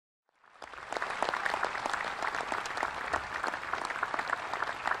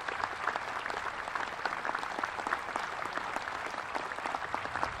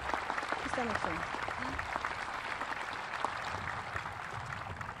so much fun.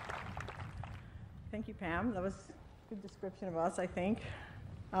 Thank you, Pam. That was a good description of us, I think.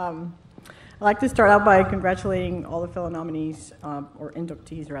 I'd like to start out by congratulating all the fellow nominees, or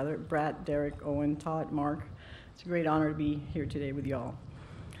inductees rather, Brad, Derek, Owen, Todd, Mark. It's a great honor to be here today with y'all.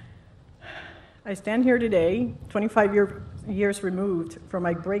 I stand here today, 25 years removed from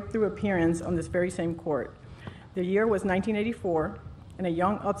my breakthrough appearance on this very same court. The year was 1984, and a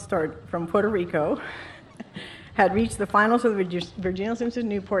young upstart from Puerto Rico had reached the finals of the Virginia Simpson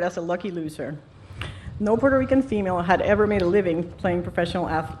Newport as a lucky loser. No Puerto Rican female had ever made a living playing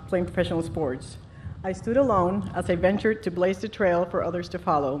professional sports. I stood alone as I ventured to blaze the trail for others to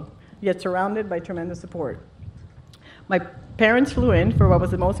follow, yet surrounded by tremendous support. My parents flew in for what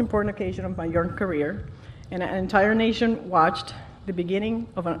was the most important occasion of my young career, and an entire nation watched the beginning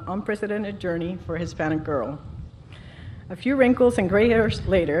of an unprecedented journey for a Hispanic girl. A few wrinkles and gray hairs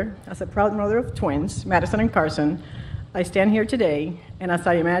later, as a proud mother of twins, Madison and Carson, I stand here today, and as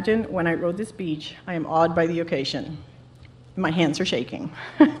I imagined when I wrote this speech, I am awed by the occasion. My hands are shaking.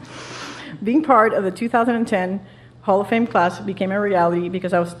 Being part of the 2010 Hall of Fame class became a reality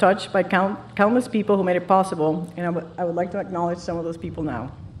because I was touched by countless people who made it possible, and I would like to acknowledge some of those people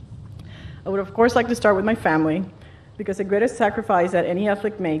now. I would, of course, like to start with my family, because the greatest sacrifice that any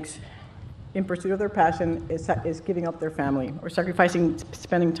athlete makes in pursuit of their passion is giving up their family, or sacrificing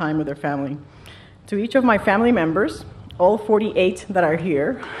spending time with their family. To each of my family members, all 48 that are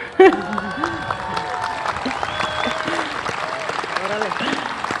here,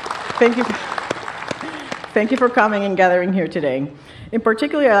 thank you for coming and gathering here today. In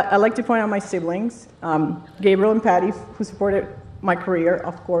particular, I'd like to point out my siblings, Gabriel and Patty, who supported my career,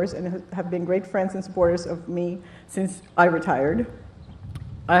 of course, and have been great friends and supporters of me since I retired.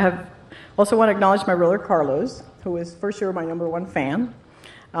 I also want to acknowledge my brother, Carlos, who is for sure my #1 fan.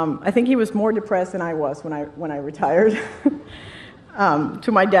 I think he was more depressed than I was when I retired.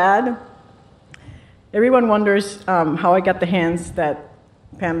 To my dad, everyone wonders how I got the hands that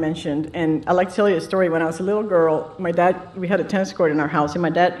Pam mentioned, and I'd like to tell you a story. When I was a little girl, we had a tennis court in our house, and my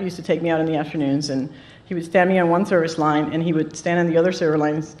dad used to take me out in the afternoons, and he would stand me on one service line, and he would stand on the other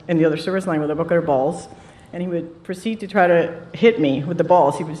service line with a bucket of balls, and he would proceed to try to hit me with the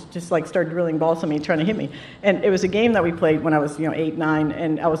balls. He would just like start drilling balls on me, trying to hit me. And it was a game that we played when I was 8, 9,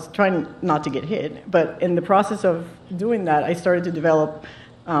 and I was trying not to get hit. But in the process of doing that, I started to develop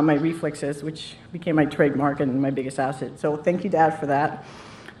my reflexes, which became my trademark and my biggest asset. So thank you, Dad, for that.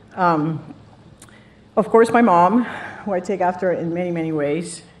 Of course, my mom, who I take after in many, many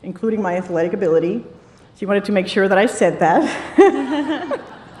ways, including my athletic ability. She wanted to make sure that I said that.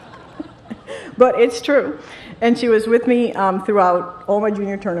 But it's true. And she was with me throughout all my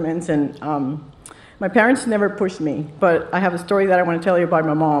junior tournaments, and my parents never pushed me. But I have a story that I want to tell you about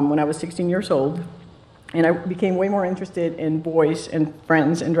my mom when I was 16 years old, and I became way more interested in boys and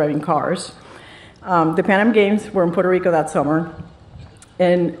friends and driving cars. The Pan Am Games were in Puerto Rico that summer,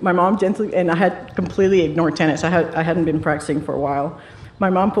 and my mom and I had completely ignored tennis. I hadn't been practicing for a while. My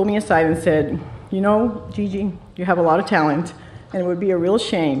mom pulled me aside and said, "You know, Gigi, you have a lot of talent, and it would be a real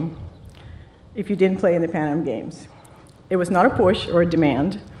shame if you didn't play in the Pan Am Games." It was not a push or a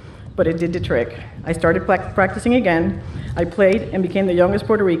demand, but it did the trick. I started practicing again. I played and became the youngest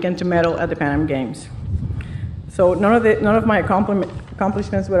Puerto Rican to medal at the Pan Am Games. So none of my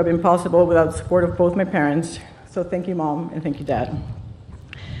accomplishments would have been possible without the support of both my parents. So thank you, Mom, and thank you, Dad.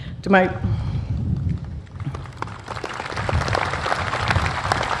 To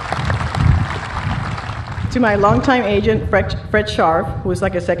my longtime agent, Fred Sharp, who was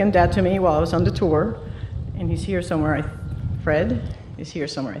like a second dad to me while I was on the tour, and he's here somewhere. Fred is here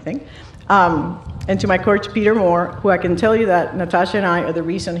somewhere, I think. And to my coach, Peter Moore, who I can tell you that Natasha and I are the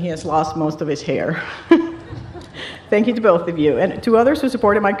reason he has lost most of his hair. Thank you to both of you. And to others who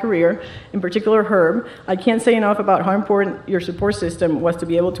supported my career, in particular Herb, I can't say enough about how important your support system was to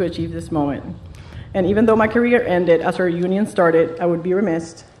be able to achieve this moment. And even though my career ended as our union started, I would be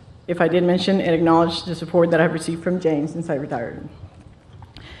remiss if I did mention and acknowledge the support that I've received from James since I retired.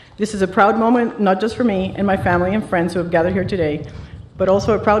 This is a proud moment, not just for me and my family and friends who have gathered here today, but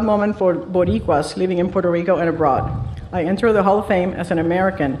also a proud moment for Boricuas living in Puerto Rico and abroad. I enter the Hall of Fame as an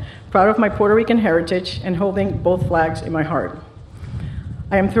American, proud of my Puerto Rican heritage and holding both flags in my heart.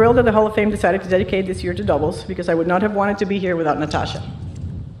 I am thrilled that the Hall of Fame decided to dedicate this year to doubles because I would not have wanted to be here without Natasha.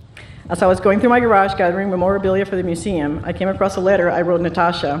 As I was going through my garage gathering memorabilia for the museum, I came across a letter I wrote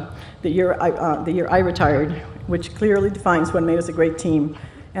Natasha the year I retired, which clearly defines what made us a great team,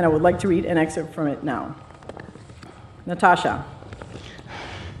 and I would like to read an excerpt from it now. Natasha,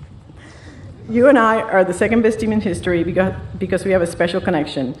 you and I are the second best team in history because we have a special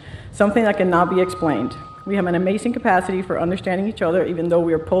connection. something that cannot be explained. We have an amazing capacity for understanding each other, even though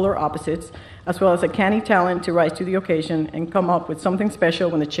we are polar opposites, as well as a canny talent to rise to the occasion and come up with something special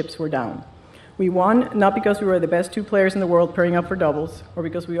when the chips were down. We won not because we were the best two players in the world pairing up for doubles, or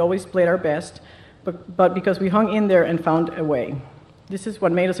because we always played our best, but because we hung in there and found a way. This is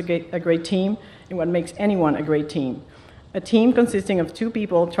what made us a great team, and what makes anyone a great team. A team consisting of two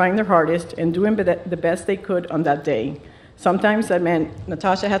people trying their hardest and doing the best they could on that day. Sometimes that meant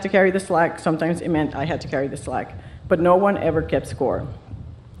Natasha had to carry the slack, sometimes it meant I had to carry the slack, but no one ever kept score.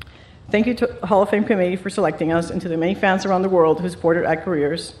 Thank you to the Hall of Fame committee for selecting us, and to the many fans around the world who supported our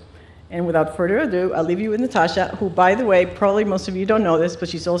careers. And without further ado, I'll leave you with Natasha, who, by the way, probably most of you don't know this, but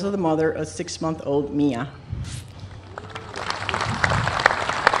she's also the mother of 6-month-old Mia.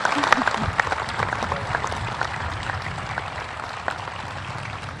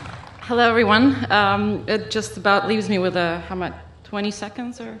 Hello, everyone. It just about leaves me with how much, 20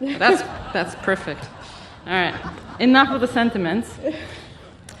 seconds? Or that's perfect. All right, enough of the sentiments.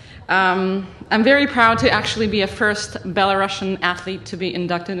 I'm very proud to actually be a first Belarusian athlete to be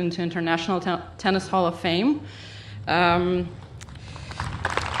inducted into International Tennis Hall of Fame. Thank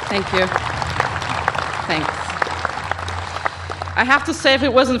you. Thanks. I have to say, if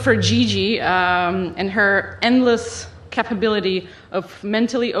it wasn't for Gigi and her endless capability of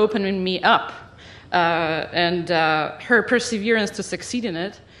mentally opening me up and her perseverance to succeed in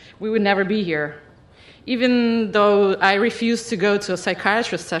it, we would never be here. Even though I refuse to go to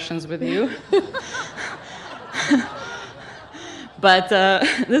psychiatrist sessions with you. But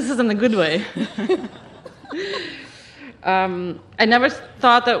this is in a good way. I never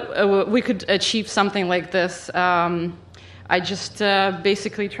thought that we could achieve something like this. I just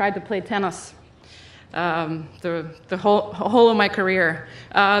basically tried to play tennis the whole of my career.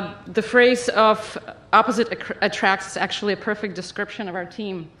 The phrase of opposite attracts is actually a perfect description of our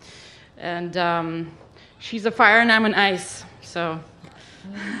team. And she's a fire and I'm an ice. So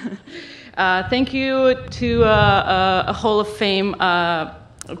thank you to a Hall of Fame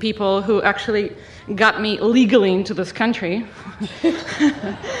people who actually got me legally into this country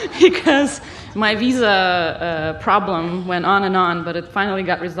because my visa problem went on, but it finally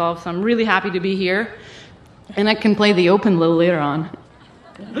got resolved. So I'm really happy to be here, and I can play the Open a little later on.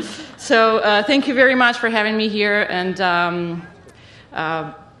 So thank you very much for having me here, and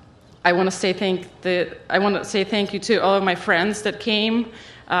I want to say thank you to all of my friends that came.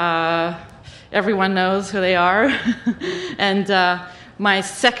 Everyone knows who they are, and my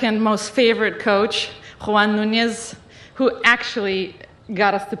second most favorite coach, Juan Nunez, who actually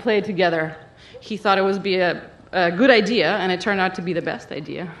got us to play together. He thought it would be a good idea, and it turned out to be the best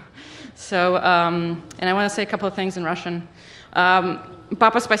idea. So, and I want to say a couple of things in Russian.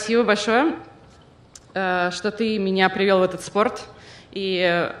 Папа, спасибо большое, что ты меня привел в этот спорт. И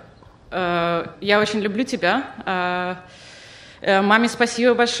я очень люблю тебя. Маме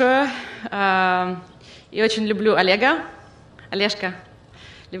спасибо большое. И очень люблю Олега. Олежка,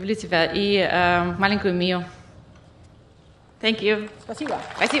 люблю тебя. И маленькую Мию. Thank you. Спасибо.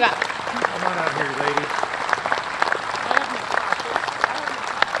 Спасибо. Come on out here, ladies.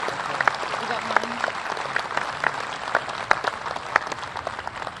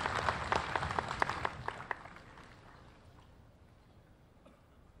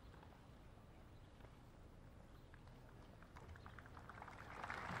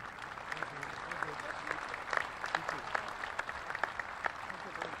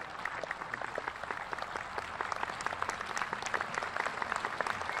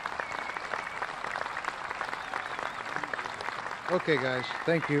 Okay, guys,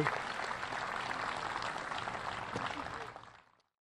 thank you.